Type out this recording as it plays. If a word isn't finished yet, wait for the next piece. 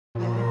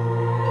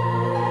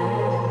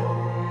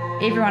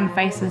Everyone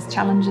faces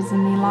challenges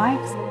in their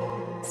lives.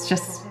 It's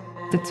just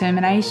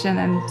determination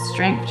and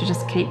strength to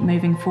just keep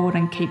moving forward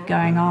and keep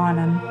going on,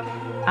 and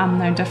I'm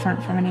no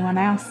different from anyone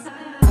else.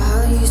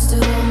 I used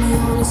to hold me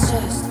on his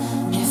chest.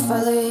 If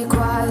I lay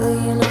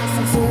quietly enough,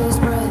 I feel his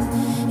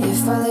breath.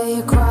 If I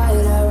lay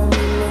quiet, I remember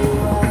who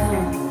I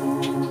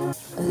am.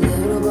 A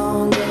little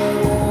blonde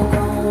girl wearing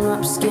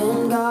grown-up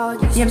skin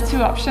guard. You have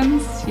two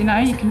options, you know,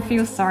 you can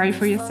feel sorry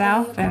for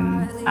yourself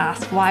and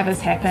ask why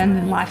this happened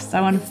and life's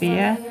so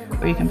unfair,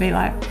 or you can be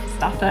like,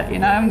 stuff it, you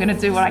know, I'm gonna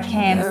do what I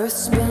can. The earth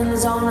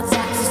spins on its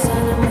axis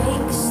and it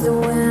makes the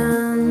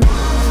wind.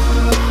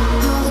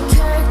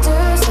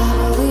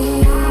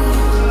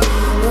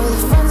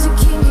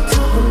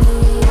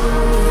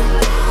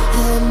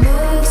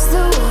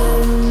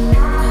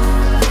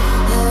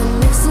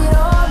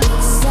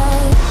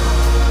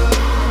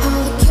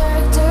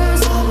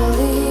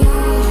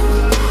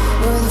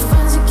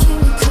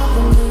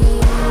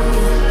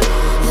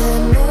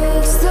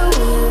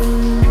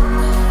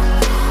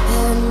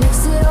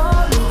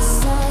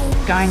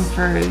 Going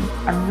through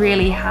a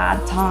really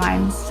hard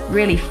time,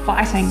 really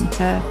fighting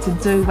to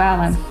do well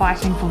and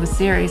fighting for the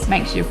series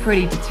makes you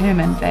pretty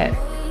determined that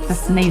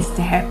this needs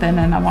to happen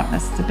and I want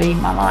this to be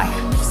my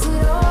life.